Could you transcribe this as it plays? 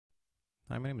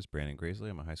Hi, my name is Brandon Graisley.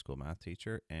 I'm a high school math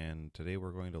teacher, and today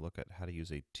we're going to look at how to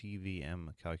use a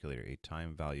TVM calculator, a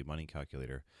time value money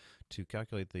calculator, to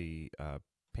calculate the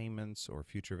payments or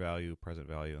future value, present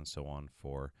value, and so on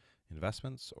for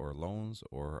investments or loans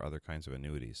or other kinds of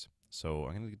annuities. So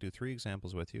I'm going to do 3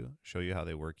 examples with you, show you how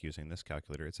they work using this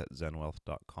calculator. It's at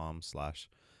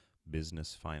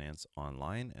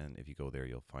zenwealth.com/businessfinanceonline, and if you go there,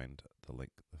 you'll find the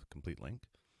link, the complete link.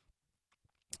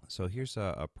 So here's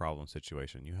a problem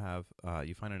situation. You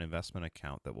find an investment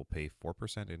account that will pay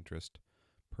 4% interest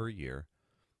per year.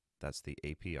 That's the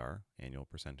APR, annual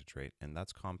percentage rate, and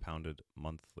that's compounded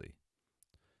monthly.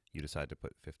 You decide to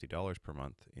put $50 per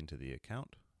month into the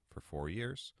account for 4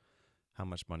 years. How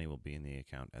much money will be in the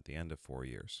account at the end of 4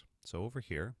 years? So over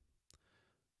here,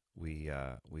 we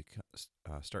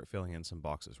start filling in some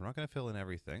boxes. We're not going to fill in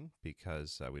everything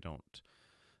because we don't.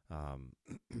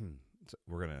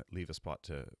 We're going to leave a spot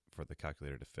for the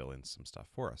calculator to fill in some stuff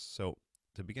for us. So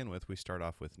to begin with, we start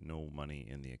off with no money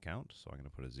in the account. So I'm going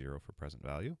to put a 0 for present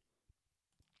value.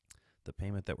 The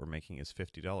payment that we're making is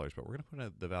 $50, but we're going to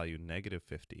put the value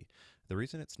 -50. The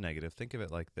reason it's negative, think of it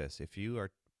like this. If you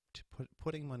are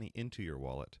putting money into your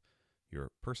wallet, your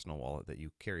personal wallet that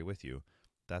you carry with you,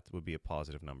 that would be a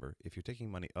positive number. If you're taking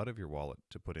money out of your wallet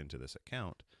to put into this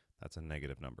account, that's a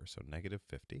negative number. So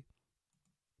 -50.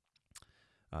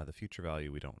 The future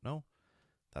value we don't know.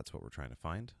 That's what we're trying to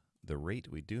find. The rate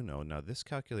we do know. Now this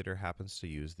calculator happens to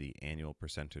use the annual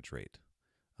percentage rate.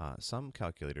 Some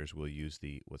calculators will use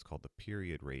what's called the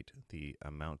period rate, the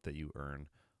amount that you earn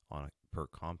per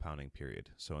compounding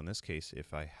period. So in this case,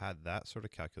 if I had that sort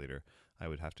of calculator, I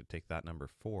would have to take that number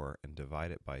 4 and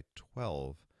divide it by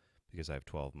 12 because I have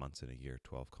 12 months in a year,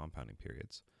 12 compounding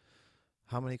periods.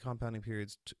 How many compounding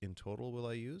periods in total will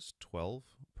I use?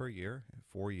 12 per year,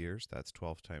 4 years. That's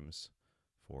 12 times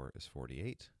 4 is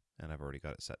 48. And I've already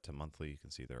got it set to monthly. You can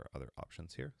see there are other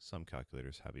options here. Some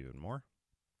calculators have even more.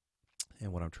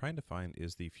 And what I'm trying to find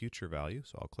is the future value.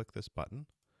 So I'll click this button,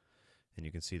 and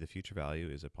you can see the future value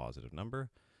is a positive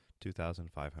number,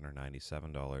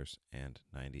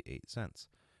 $2,597.98.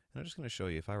 And I'm just going to show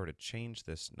you if I were to change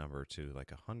this number to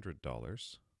like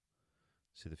 $100.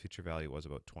 See, the future value was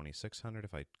about 2,600.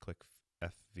 If I click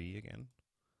FV again,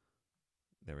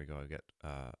 there we go. I get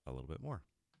a little bit more,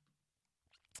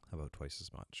 about twice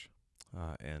as much.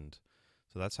 And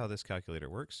so that's how this calculator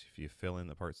works. If you fill in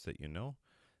the parts that you know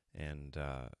and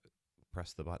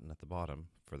press the button at the bottom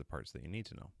for the parts that you need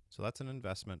to know. So that's an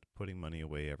investment, putting money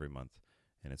away every month,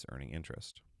 and it's earning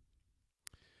interest.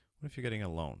 What if you're getting a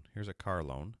loan? Here's a car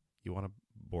loan. You want to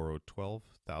borrow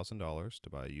 $12,000 to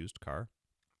buy a used car.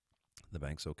 The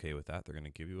bank's okay with that. They're going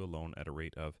to give you a loan at a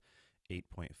rate of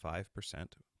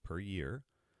 8.5% per year,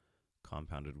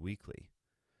 compounded weekly.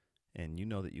 And you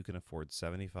know that you can afford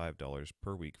 $75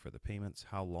 per week for the payments.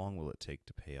 How long will it take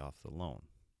to pay off the loan?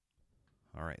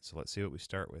 All right, so let's see what we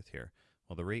start with here.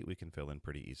 Well, the rate we can fill in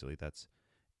pretty easily. That's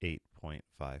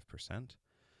 8.5%.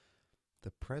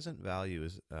 The present value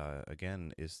is,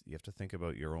 again, you have to think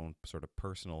about your own sort of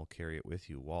personal carry it with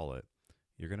you wallet.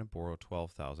 You're going to borrow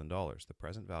 $12,000. The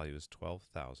present value is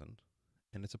 $12,000,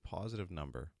 and it's a positive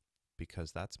number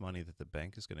because that's money that the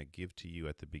bank is going to give to you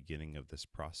at the beginning of this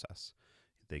process.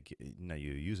 Now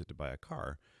you use it to buy a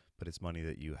car, but it's money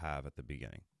that you have at the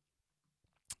beginning.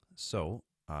 So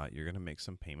you're going to make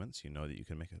some payments. You know that you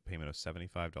can make a payment of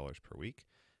 $75 per week.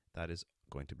 That is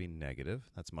going to be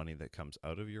negative. That's money that comes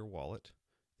out of your wallet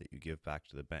that you give back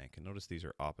to the bank. And notice these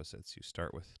are opposites. You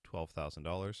start with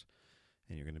 $12,000.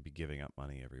 And you're going to be giving up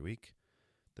money every week.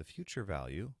 The future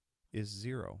value is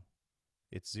 0.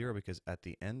 It's 0 because at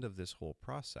the end of this whole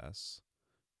process,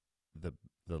 the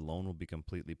loan will be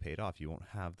completely paid off. You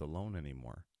won't have the loan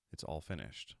anymore. It's all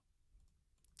finished.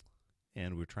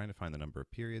 And we're trying to find the number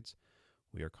of periods.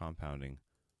 We are compounding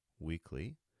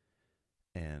weekly.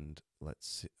 And let's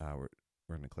see, we're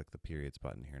going to click the periods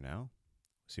button here now.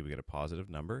 See, we get a positive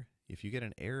number. If you get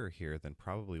an error here, then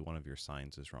probably one of your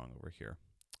signs is wrong over here.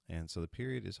 And so the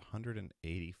period is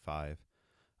 185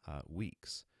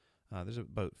 weeks. There's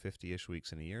about 50-ish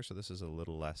weeks in a year, so this is a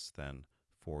little less than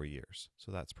 4 years.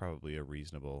 So that's probably a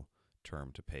reasonable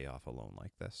term to pay off a loan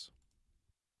like this.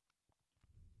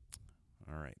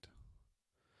 All right.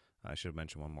 I should have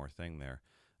mentioned one more thing there.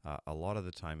 A lot of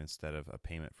the time, instead of a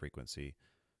payment frequency,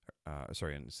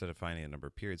 instead of finding a number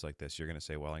of periods like this, you're going to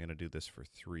say, well, I'm going to do this for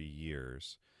 3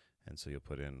 years. And so you'll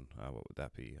put in, what would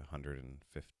that be,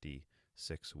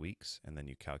 156 weeks, and then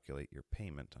you calculate your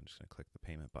payment. I'm just going to click the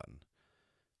payment button.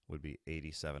 Would be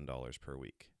 $87 per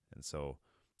week. And so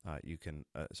you can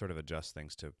sort of adjust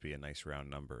things to be a nice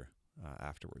round number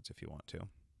afterwards if you want to.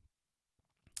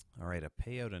 All right, a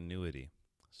payout annuity.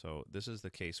 So this is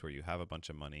the case where you have a bunch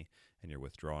of money and you're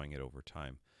withdrawing it over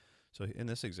time. So in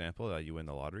this example, you win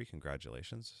the lottery.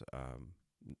 Congratulations.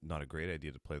 Not a great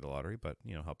idea to play the lottery, but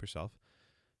help yourself.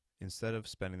 Instead of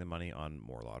spending the money on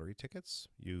more lottery tickets,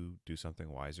 you do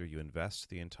something wiser. You invest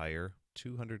the entire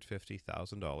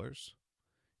 $250,000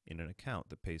 in an account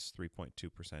that pays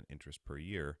 3.2% interest per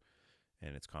year,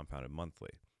 and it's compounded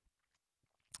monthly.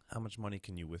 How much money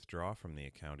can you withdraw from the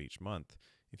account each month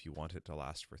if you want it to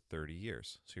last for 30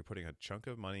 years? So you're putting a chunk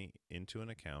of money into an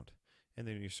account, and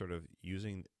then you're sort of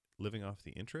living off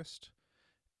the interest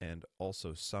and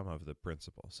also some of the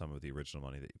principal, some of the original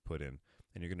money that you put in,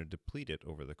 and you're going to deplete it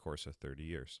over the course of 30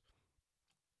 years.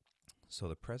 So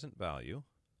the present value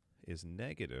is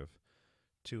negative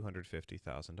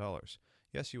 $250,000.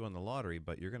 Yes, you won the lottery,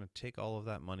 but you're going to take all of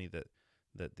that money that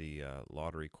the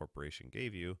lottery corporation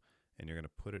gave you, and you're going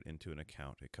to put it into an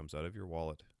account. It comes out of your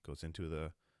wallet, goes into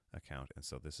the account, and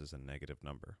so this is a negative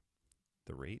number.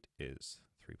 The rate is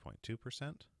 3.2%.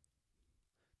 The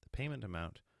payment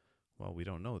amount, well, we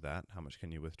don't know that. How much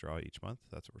can you withdraw each month?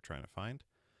 That's what we're trying to find.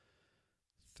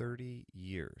 30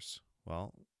 years.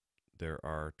 Well, there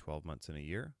are 12 months in a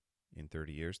year. In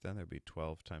 30 years, then, there'd be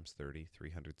 12 times 30,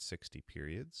 360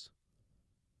 periods.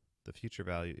 The future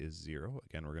value is 0.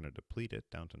 Again, we're going to deplete it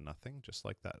down to nothing, just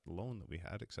like that loan that we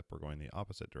had, except we're going the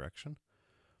opposite direction.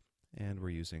 And we're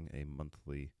using a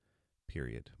monthly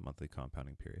period, monthly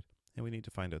compounding period. And we need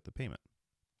to find out the payment.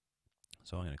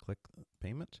 So I'm going to click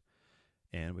payment,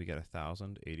 and we get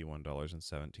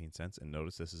 $1,081.17. And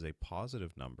notice this is a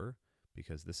positive number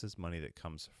because this is money that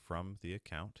comes from the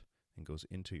account and goes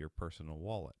into your personal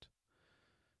wallet.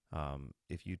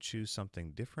 If you choose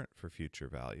something different for future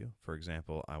value, for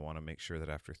example, I want to make sure that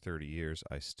after 30 years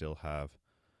I still have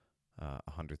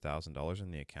 $100,000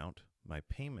 in the account, my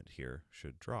payment here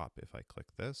should drop if I click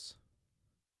this,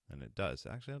 and it does.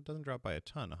 Actually, it doesn't drop by a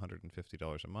ton,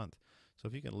 $150 a month. So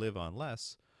if you can live on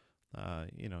less,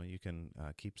 you can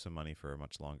keep some money for a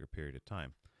much longer period of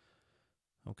time.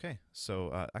 Okay,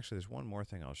 so actually there's one more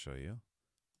thing I'll show you.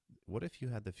 What if you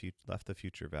had left the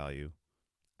future value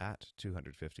at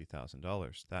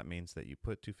 $250,000? That means that you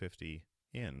put $250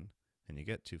 in and you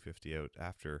get $250 out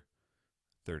after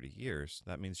 30 years.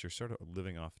 That means you're sort of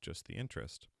living off just the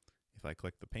interest. If I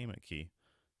click the payment key,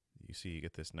 you see you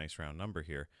get this nice round number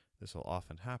here. This will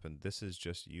often happen. This is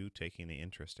just you taking the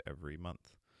interest every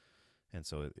month. And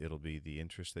so it'll be the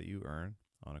interest that you earn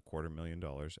on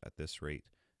 $250,000 at this rate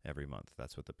every month.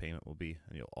 That's what the payment will be,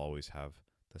 and you'll always have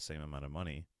the same amount of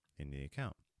money in the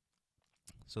account.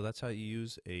 So that's how you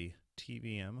use a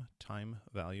TVM time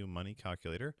value money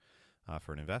calculator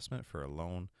for an investment, for a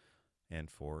loan, and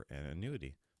for an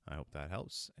annuity. I hope that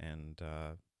helps, and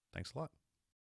thanks a lot.